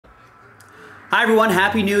Hi everyone,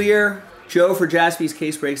 Happy New Year. Joe for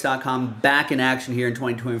JaspysCaseBreaks.com back in action here in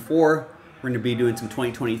 2024. We're going to be doing some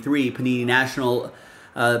 2023 Panini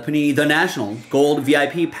The National Gold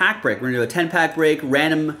VIP pack break. We're going to do a 10-pack break,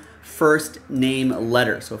 random first name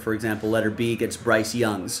letter. So for example, letter B gets Bryce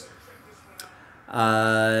Young's.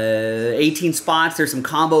 18 spots, there's some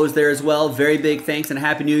combos there as well. Very big thanks and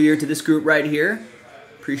Happy New Year to this group right here.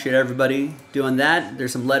 Appreciate everybody doing that.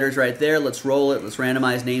 There's some letters right there. Let's roll it. Let's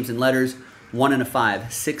randomize names and letters. 1 and a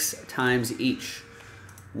 5, 6 times each.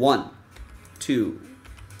 1, 2,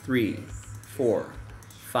 3, 4,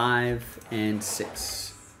 5, and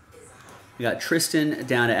 6. We got Tristan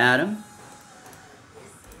down to Adam.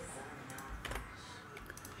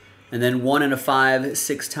 And then 1 and a 5,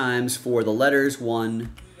 6 times for the letters.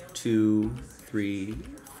 1, 2, 3,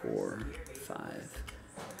 4, 5.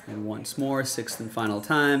 And once more, 6th and final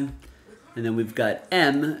time. And then we've got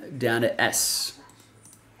M down to S.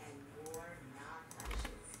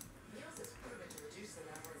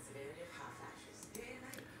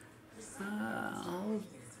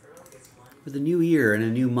 With a new year and a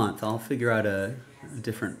new month, I'll figure out a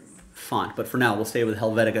different font. But for now, we'll stay with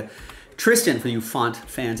Helvetica. Tristan, for you font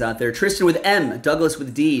fans out there. Tristan with M, Douglas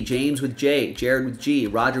with D, James with J, Jared with G,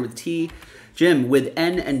 Roger with T, Jim with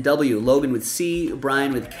N and W, Logan with C,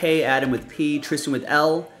 Brian with K, Adam with P, Tristan with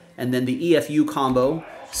L, and then the EFU combo.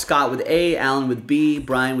 Scott with A, Alan with B,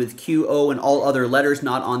 Brian with Q, O, and all other letters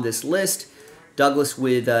not on this list. Douglas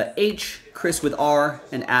with H, Chris with R,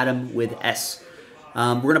 and Adam with S.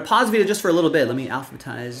 We're going to pause the video just for a little bit. Let me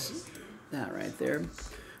alphabetize that right there.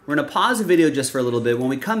 We're going to pause the video just for a little bit. When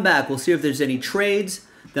we come back, we'll see if there's any trades.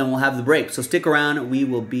 Then we'll have the break. So stick around. We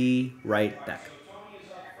will be right back.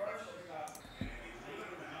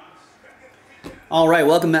 All right,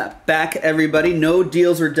 welcome back, everybody. No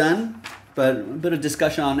deals are done, but a bit of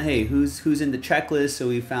discussion on, hey, who's in the checklist. So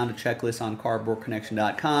we found a checklist on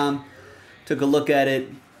cardboardconnection.com. Took a look at it.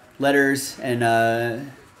 Letters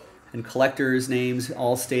and collectors' names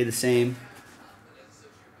all stay the same.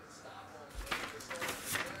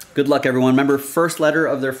 Good luck, everyone. Remember, first letter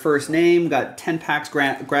of their first name. Got 10 packs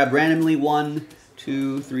grabbed randomly. 1,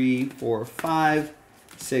 2, 3, 4, 5,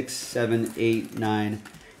 6, 7, 8, 9,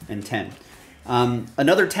 and 10.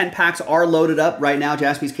 Another 10 packs are loaded up right now,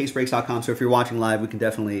 JaspysCaseBreaks.com. So if you're watching live, we can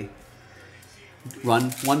definitely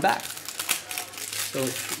run one back. So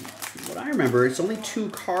what I remember, it's only 2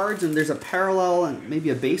 cards, and there's a parallel and maybe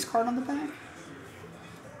a base card on the back.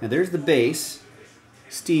 Now there's the base,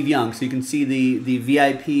 Steve Young. So you can see the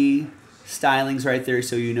VIP stylings right there,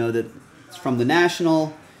 so you know that it's from the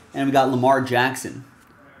National. And we got Lamar Jackson.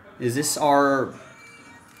 Is this our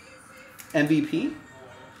MVP?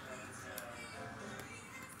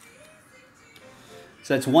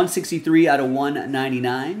 So that's 163 out of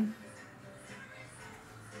 199.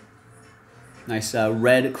 Nice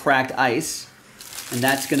red cracked ice. And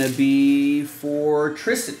that's going to be for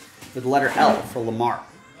Tristan with the letter L for Lamar.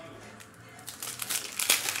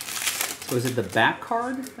 So is it the back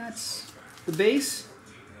card that's the base?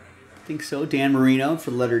 I think so. Dan Marino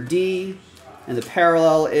for the letter D. And the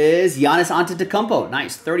parallel is Giannis Antetokounmpo.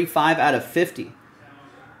 Nice. 35 out of 50.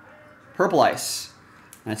 Purple ice.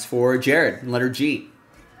 That's for Jared, letter G.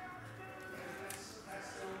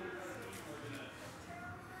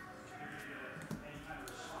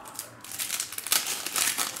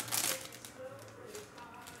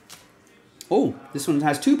 Oh, this one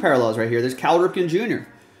has 2 parallels right here. There's Cal Ripken Jr.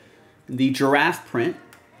 The giraffe print.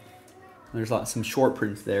 There's some short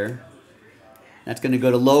prints there. That's going to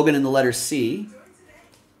go to Logan in the letter C.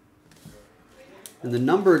 And the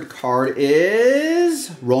numbered card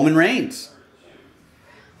is Roman Reigns.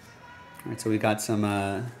 All right, so we got some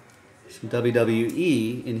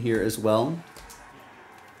WWE in here as well.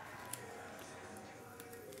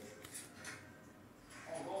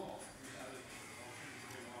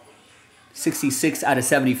 $66 out of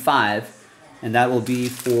 75, and that will be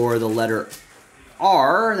for the letter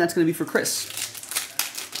R, and that's going to be for Chris.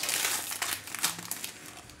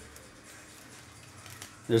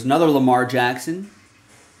 There's another Lamar Jackson.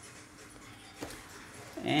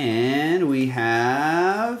 And we've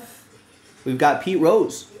got Pete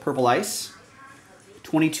Rose, purple ice.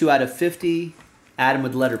 22 out of 50, Adam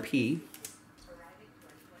with the letter P.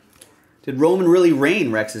 Did Roman really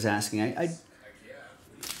reign, Rex is asking. I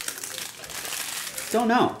don't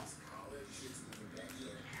know.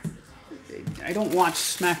 I don't watch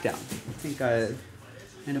SmackDown. I think I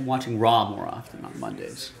end up watching Raw more often on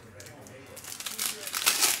Mondays.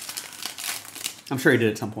 I'm sure he did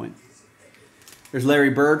at some point. There's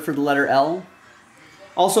Larry Bird for the letter L.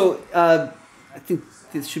 Also, I think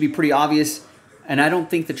this should be pretty obvious. And I don't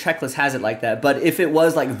think the checklist has it like that. But if it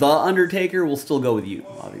was like The Undertaker, we'll still go with you,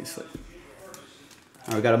 obviously. All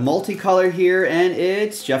right, we got a multicolor here, and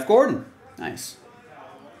it's Jeff Gordon. Nice.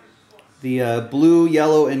 The blue,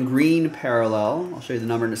 yellow, and green parallel. I'll show you the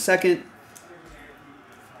number in a second.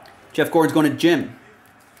 Jeff Gordon's going to Jim.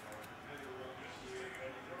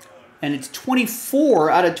 And it's 24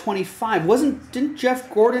 out of 25. Didn't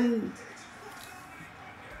Jeff Gordon...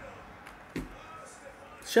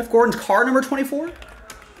 Is Jeff Gordon's card number 24?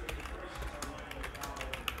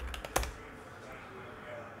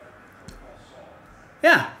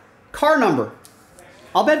 Yeah, car number.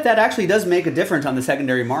 I'll bet that actually does make a difference on the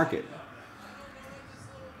secondary market.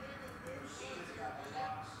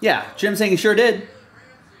 Yeah, Jim's saying he sure did.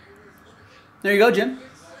 There you go, Jim.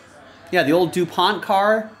 Yeah, the old DuPont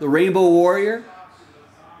car, the Rainbow Warrior.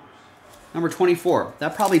 Number 24.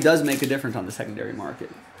 That probably does make a difference on the secondary market.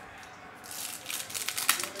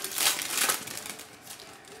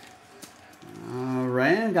 All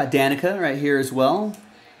right, got Danica right here as well.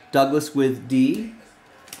 Douglas with D.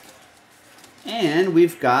 And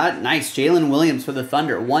we've got, nice, Jalen Williams for the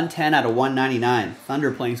Thunder. 110 out of 199.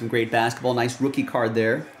 Thunder playing some great basketball. Nice rookie card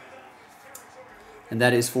there. And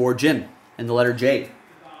that is for Jim and the letter J.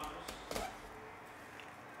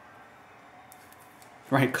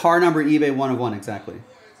 Right, car number eBay 1 of 1, exactly.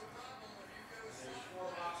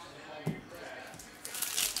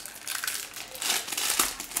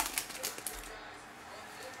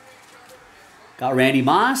 Got Randy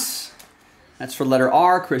Moss. That's for letter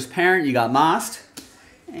R. Chris Parent, you got Most.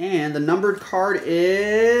 And the numbered card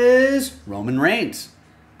is Roman Reigns.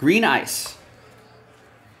 Green Ice.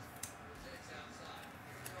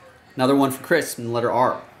 Another one for Chris in the letter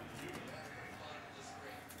R.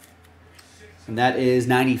 And that is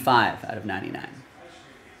 95 out of 99.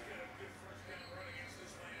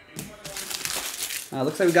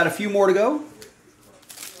 Looks like we've got a few more to go.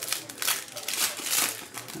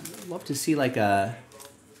 I'd love to see like a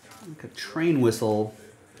train whistle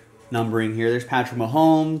numbering here. There's Patrick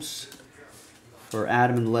Mahomes for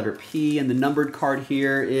Adam in the letter P. And the numbered card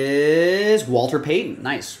here is Walter Payton.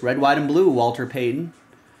 Nice. Red, white, and blue, Walter Payton.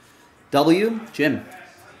 W, Jim.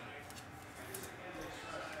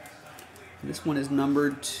 This one is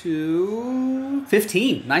numbered to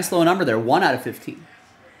 15. Nice low number there. 1 out of 15.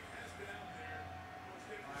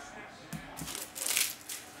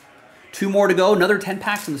 Two more to go. Another 10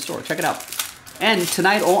 packs in the store. Check it out. And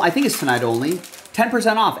tonight, I think it's tonight only,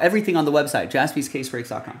 10% off everything on the website,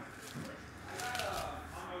 jaspyscasebreaks.com.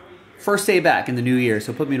 First day back in the new year,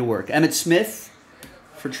 so put me to work. Emmett Smith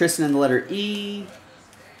for Tristan in the letter E.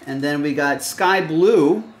 And then we got Sky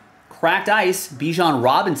Blue, Cracked Ice, Bijan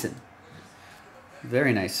Robinson.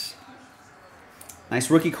 Very nice. Nice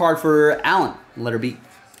rookie card for Allen, letter B.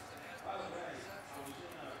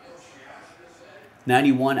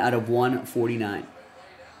 91 out of 149.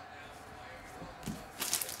 I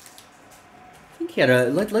think he had a,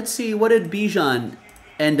 let's see, what did Bijan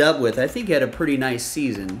end up with? I think he had a pretty nice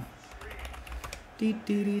season. So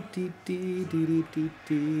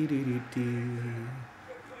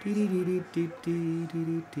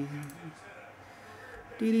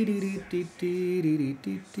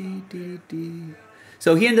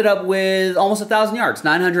he ended up with almost 1,000 yards,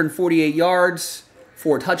 948 yards,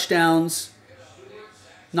 4 touchdowns.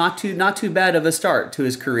 Not too bad of a start to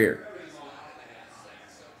his career.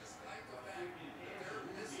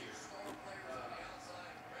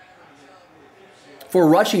 For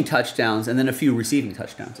rushing touchdowns and then a few receiving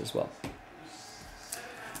touchdowns as well.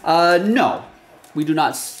 No, we do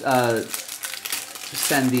not send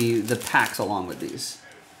the packs along with these.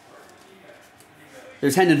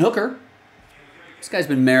 There's Hendon Hooker. This guy's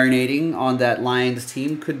been marinating on that Lions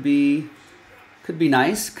team. Could be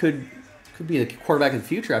nice. Could be the quarterback of the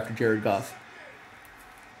future after Jared Goff.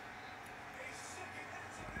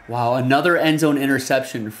 Wow, another end zone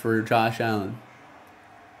interception for Josh Allen.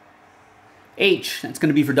 H, that's going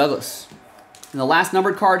to be for Douglas. And the last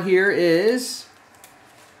numbered card here is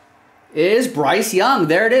Bryce Young.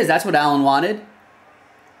 There it is. That's what Allen wanted.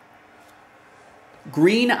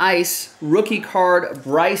 Green Ice rookie card,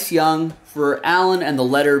 Bryce Young for Allen and the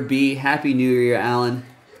letter B. Happy New Year, Allen.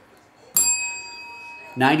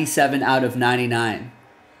 97 out of 99.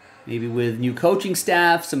 Maybe with new coaching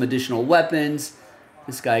staff, some additional weapons,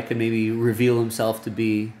 this guy could maybe reveal himself to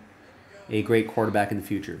be a great quarterback in the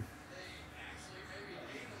future.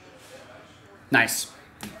 Nice.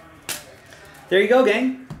 There you go,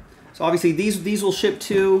 gang. So obviously these will ship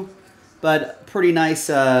too, but pretty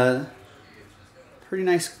nice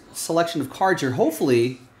selection of cards here.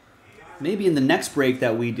 Hopefully, maybe in the next break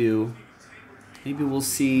that we do, Maybe we'll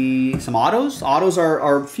see some autos. Autos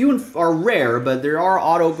are few and are rare, but there are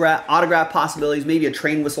autograph possibilities. Maybe a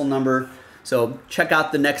train whistle number. So check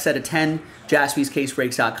out the next set of 10.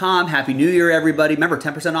 JaspysCaseBreaks.com. Happy New Year, everybody! Remember,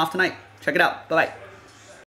 10% off tonight. Check it out. Bye bye.